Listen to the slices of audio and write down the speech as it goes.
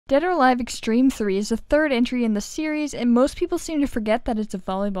Dead or Alive Xtreme 3 is the third entry in the series, and most people seem to forget that it's a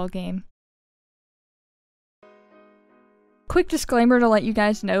volleyball game. Quick disclaimer to let you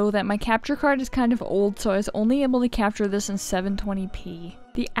guys know that my capture card is kind of old, so I was only able to capture this in 720p.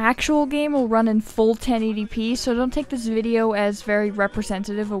 The actual game will run in full 1080p, so don't take this video as very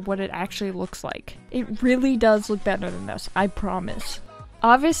representative of what it actually looks like. It really does look better than this, I promise.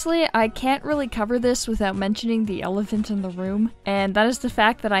 Obviously, I can't really cover this without mentioning the elephant in the room, and that is the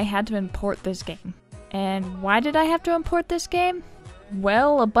fact that I had to import this game. And why did I have to import this game?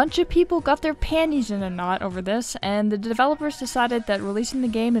 Well, a bunch of people got their panties in a knot over this, and the developers decided that releasing the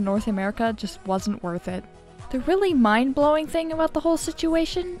game in North America just wasn't worth it. The really mind-blowing thing about the whole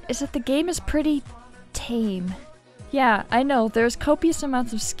situation is that the game is pretty tame. Yeah, I know, there's copious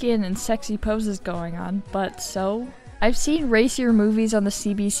amounts of skin and sexy poses going on, but so? I've seen racier movies on the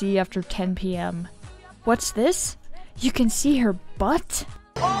CBC after 10 PM. What's this? You can see her butt?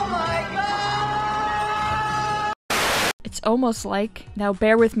 Oh my god! It's almost like, now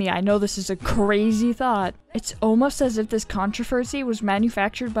bear with me, I know this is a crazy thought. It's almost as if this controversy was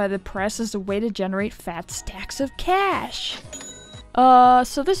manufactured by the press as a way to generate fat stacks of cash.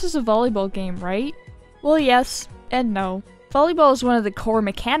 So this is a volleyball game, right? Well, yes and no. Volleyball is one of the core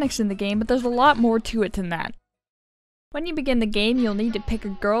mechanics in the game, but there's a lot more to it than that. When you begin the game, you'll need to pick a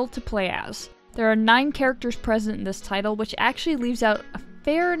girl to play as. There are 9 characters present in this title, which actually leaves out a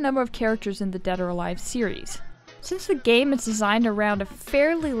fair number of characters in the Dead or Alive series. Since the game is designed around a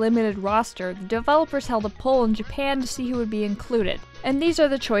fairly limited roster, the developers held a poll in Japan to see who would be included, and these are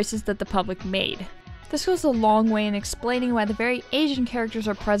the choices that the public made. This goes a long way in explaining why the very Asian characters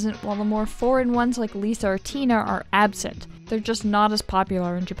are present while the more foreign ones like Lisa or Tina are absent. They're just not as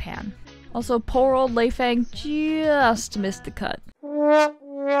popular in Japan. Also, poor old Lei Fang just missed the cut.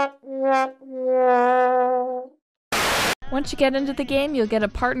 Once you get into the game, you'll get a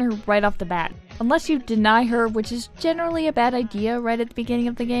partner right off the bat. Unless you deny her, which is generally a bad idea right at the beginning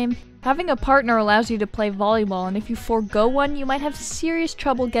of the game. Having a partner allows you to play volleyball, and if you forego one, you might have serious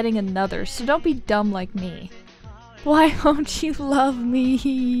trouble getting another, so don't be dumb like me. Why won't you love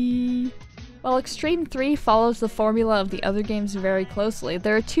me? While Xtreme 3 follows the formula of the other games very closely,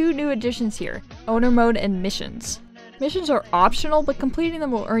 there are 2 new additions here, Owner Mode and Missions. Missions are optional, but completing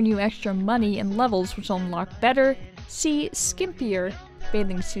them will earn you extra money and levels which will unlock better, skimpier,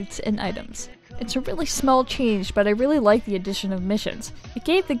 bathing suits and items. It's a really small change, but I really like the addition of missions. It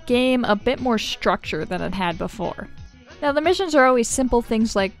gave the game a bit more structure than it had before. Now the missions are always simple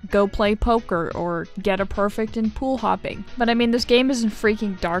things like go play poker or get a perfect in pool hopping, but I mean this game isn't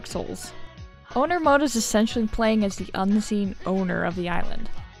freaking Dark Souls. Owner Mode is essentially playing as the unseen owner of the island.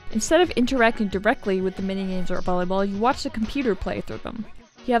 Instead of interacting directly with the minigames or volleyball, you watch the computer play through them.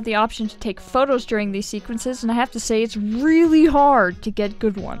 You have the option to take photos during these sequences, and I have to say it's really hard to get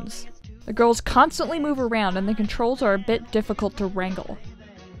good ones. The girls constantly move around and the controls are a bit difficult to wrangle.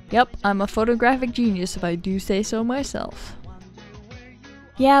 Yep, I'm a photographic genius if I do say so myself.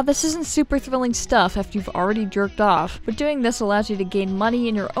 Yeah, this isn't super thrilling stuff after you've already jerked off, but doing this allows you to gain money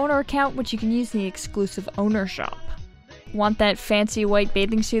in your owner account, which you can use in the exclusive owner shop. Want that fancy white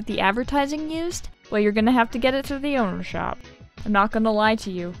bathing suit the advertising used? Well, you're gonna have to get it through the owner shop. I'm not gonna lie to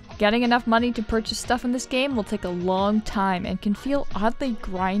you, getting enough money to purchase stuff in this game will take a long time and can feel oddly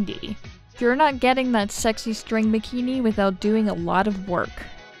grindy. You're not getting that sexy string bikini without doing a lot of work.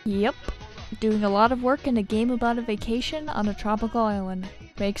 Yep, doing a lot of work in a game about a vacation on a tropical island.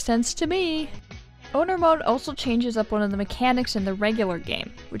 Makes sense to me. Owner Mode also changes up one of the mechanics in the regular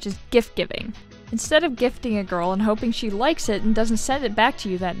game, which is gift giving. Instead of gifting a girl and hoping she likes it and doesn't send it back to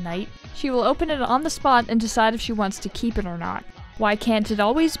you that night, she will open it on the spot and decide if she wants to keep it or not. Why can't it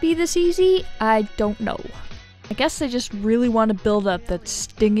always be this easy? I don't know. I guess they just really want to build up that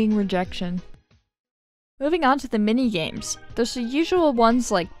stinging rejection. Moving on to the mini-games. There's the usual ones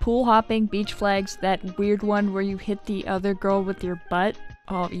like pool hopping, beach flags, that weird one where you hit the other girl with your butt.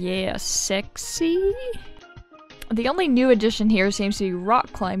 Oh yeah, sexy? The only new addition here seems to be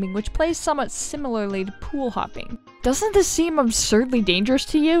rock climbing, which plays somewhat similarly to pool hopping. Doesn't this seem absurdly dangerous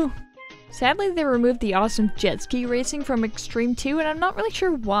to you? Sadly, they removed the awesome jet ski racing from Xtreme 2, and I'm not really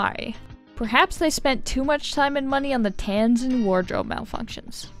sure why. Perhaps they spent too much time and money on the tans and wardrobe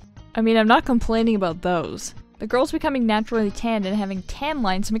malfunctions. I mean, I'm not complaining about those. The girls becoming naturally tanned and having tan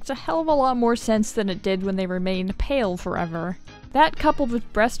lines makes a hell of a lot more sense than it did when they remained pale forever. That, coupled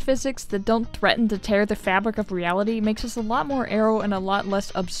with breast physics that don't threaten to tear the fabric of reality, makes us a lot more arrow and a lot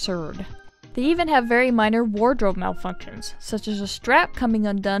less absurd. They even have very minor wardrobe malfunctions, such as a strap coming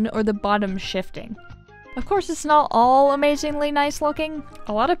undone or the bottom shifting. Of course, it's not all amazingly nice looking.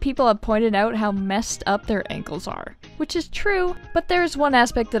 A lot of people have pointed out how messed up their ankles are, which is true, but there's one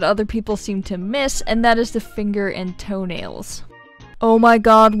aspect that other people seem to miss, and that is the finger and toenails. Oh my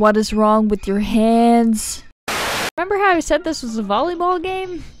god, what is wrong with your hands? Remember how I said this was a volleyball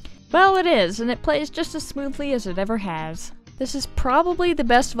game? Well, it is, and it plays just as smoothly as it ever has. This is probably the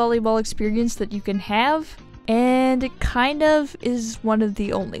best volleyball experience that you can have, and it kind of is one of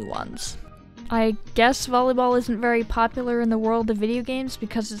the only ones. I guess volleyball isn't very popular in the world of video games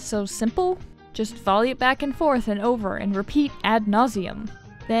because it's so simple. Just volley it back and forth and over and repeat ad nauseum.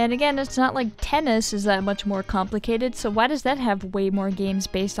 Then again, it's not like tennis is that much more complicated, so why does that have way more games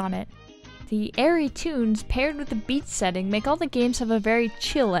based on it? The airy tunes paired with the beat setting make all the games have a very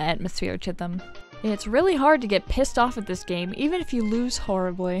chill atmosphere to them. It's really hard to get pissed off at this game, even if you lose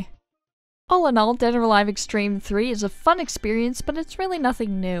horribly. All in all, Dead or Alive Xtreme 3 is a fun experience, but it's really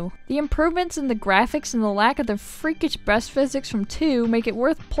nothing new. The improvements in the graphics and the lack of the freakish breast physics from 2 make it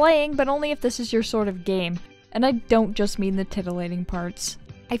worth playing, but only if this is your sort of game. And I don't just mean the titillating parts.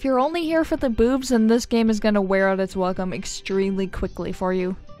 If you're only here for the boobs, then this game is gonna wear out its welcome extremely quickly for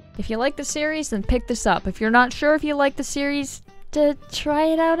you. If you like the series, then pick this up. If you're not sure if you like the series, try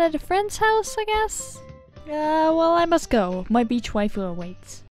it out at a friend's house, I guess? Well, I must go. My beach waifu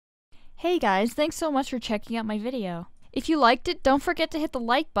awaits. Hey guys, thanks so much for checking out my video. If you liked it, don't forget to hit the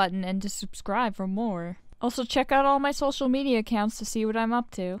like button and to subscribe for more. Also check out all my social media accounts to see what I'm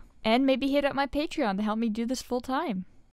up to. And maybe hit up my Patreon to help me do this full time.